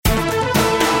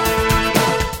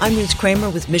I'm Ruth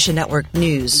Kramer with Mission Network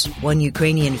News. One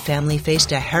Ukrainian family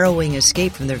faced a harrowing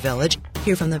escape from their village.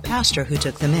 Hear from the pastor who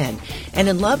took them in. And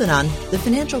in Lebanon, the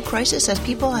financial crisis has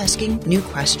people asking new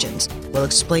questions. We'll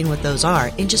explain what those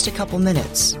are in just a couple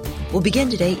minutes. We'll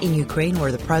begin today in Ukraine,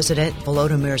 where the president,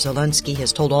 Volodymyr Zelensky,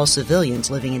 has told all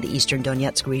civilians living in the eastern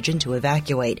Donetsk region to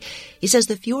evacuate. He says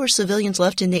the fewer civilians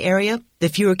left in the area, the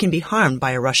fewer can be harmed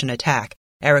by a Russian attack.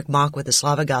 Eric Mock with the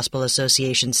Slava Gospel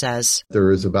Association says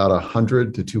there is about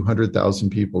 100 to 200,000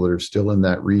 people that are still in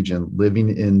that region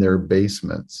living in their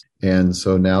basements. And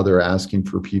so now they're asking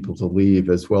for people to leave,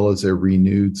 as well as a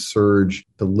renewed surge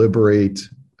to liberate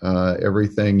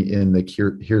everything in the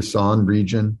Kherson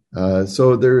region.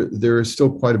 So there is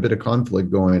still quite a bit of conflict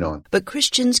going on. But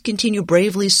Christians continue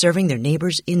bravely serving their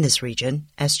neighbors in this region.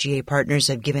 SGA partners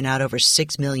have given out over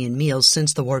 6 million meals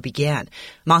since the war began.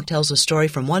 Mock tells a story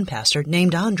from one pastor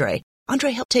named Andre.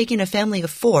 Andre helped take in a family of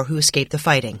 4 who escaped the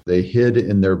fighting. They hid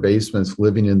in their basements,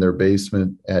 living in their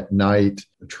basement at night,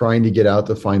 trying to get out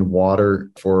to find water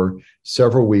for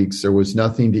several weeks. There was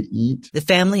nothing to eat. The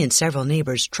family and several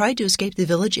neighbors tried to escape the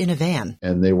village in a van.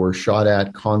 And they were shot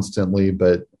at constantly,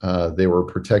 but they were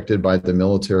protected by the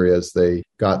military as they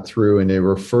got through. And they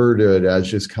refer to it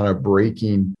as just kind of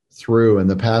breaking through. And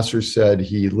the pastor said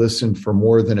he listened for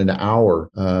more than an hour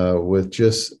with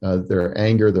just their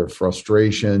anger, their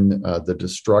frustration, the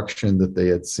destruction that they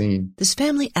had seen. This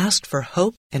family asked for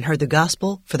hope and heard the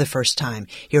gospel for the first time.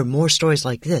 Hear more stories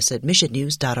like this at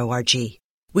missionnews.org.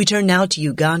 We turn now to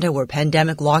Uganda, where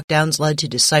pandemic lockdowns led to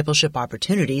discipleship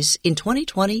opportunities in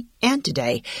 2020 and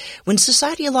today. When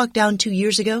society locked down 2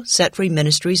 years ago, Set Free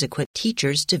Ministries equipped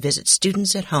teachers to visit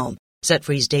students at home. Set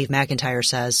Free's Dave McIntyre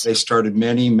says they started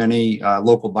many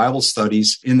local Bible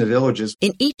studies in the villages.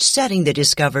 In each setting, they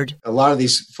discovered a lot of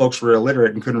these folks were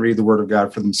illiterate and couldn't read the Word of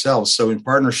God for themselves. So in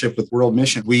partnership with World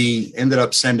Mission, we ended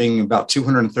up sending about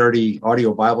 230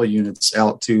 audio Bible units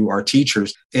out to our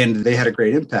teachers, and they had a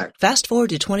great impact. Fast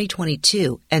forward to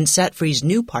 2022 and Set Free's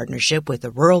new partnership with the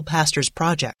Rural Pastors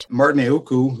Project. Martin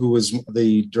Euku, who was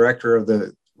the director of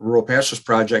the Rural Pastors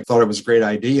Project, thought it was a great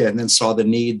idea and then saw the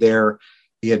need there.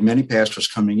 He had many pastors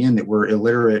coming in that were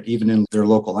illiterate even in their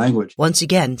local language. Once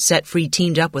again, Set Free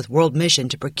teamed up with World Mission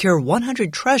to procure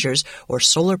 100 treasures or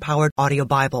solar-powered audio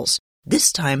Bibles.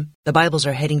 This time, the Bibles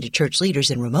are heading to church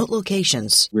leaders in remote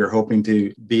locations. We're hoping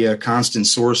to be a constant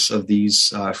source of these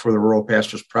for the Rural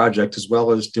Pastors Project, as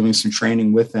well as doing some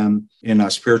training with them in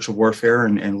spiritual warfare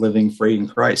and living free in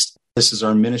Christ. This is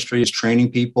our ministry, is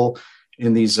training people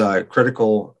in these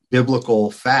critical biblical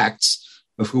facts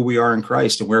of who we are in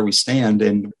Christ and where we stand,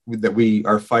 and that we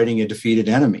are fighting a defeated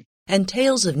enemy. And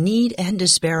tales of need and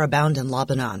despair abound in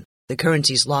Lebanon. The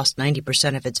currency's lost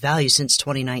 90% of its value since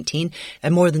 2019,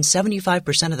 and more than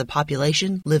 75% of the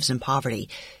population lives in poverty.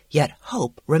 Yet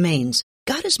hope remains.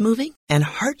 God is moving, and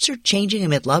hearts are changing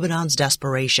amid Lebanon's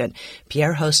desperation.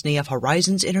 Pierre Hosny of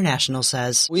Horizons International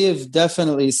says, we have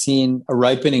definitely seen a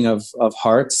ripening of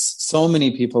hearts. So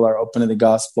many people are open to the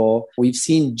gospel. We've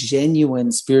seen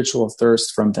genuine spiritual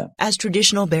thirst from them. As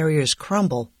traditional barriers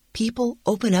crumble, people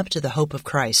open up to the hope of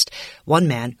Christ. One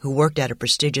man who worked at a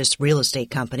prestigious real estate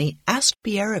company asked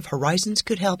Pierre if Horizons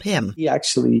could help him. He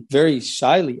actually very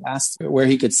shyly asked where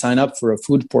he could sign up for a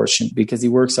food portion because he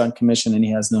works on commission and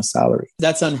he has no salary.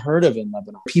 That's unheard of in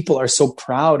Lebanon. People are so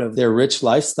proud of their rich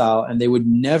lifestyle and they would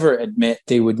never admit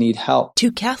they would need help.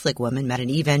 2 Catholic women met an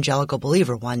evangelical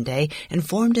believer one day and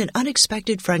formed an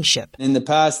unexpected friendship. In the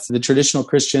past, the traditional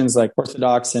Christians like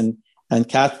Orthodox and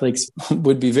Catholics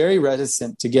would be very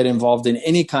reticent to get involved in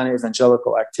any kind of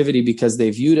evangelical activity because they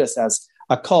viewed us as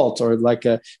a cult or like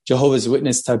a Jehovah's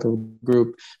Witness type of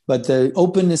group. But the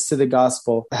openness to the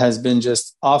gospel has been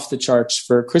just off the charts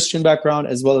for Christian background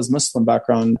as well as Muslim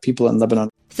background people in Lebanon.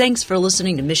 Thanks for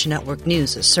listening to Mission Network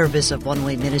News, a service of One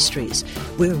Way Ministries.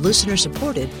 We're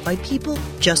listener-supported by people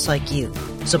just like you.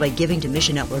 So by giving to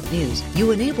Mission Network News,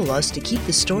 you enable us to keep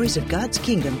the stories of God's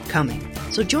kingdom coming.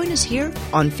 So join us here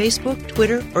on Facebook,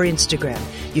 Twitter, or Instagram.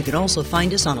 You can also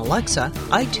find us on Alexa,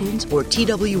 iTunes, or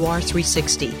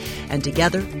TWR360. And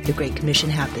together, the Great Commission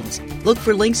happens. Look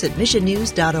for links at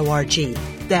missionnews.org.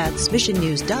 That's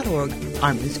missionnews.org.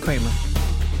 I'm Ruth Kramer.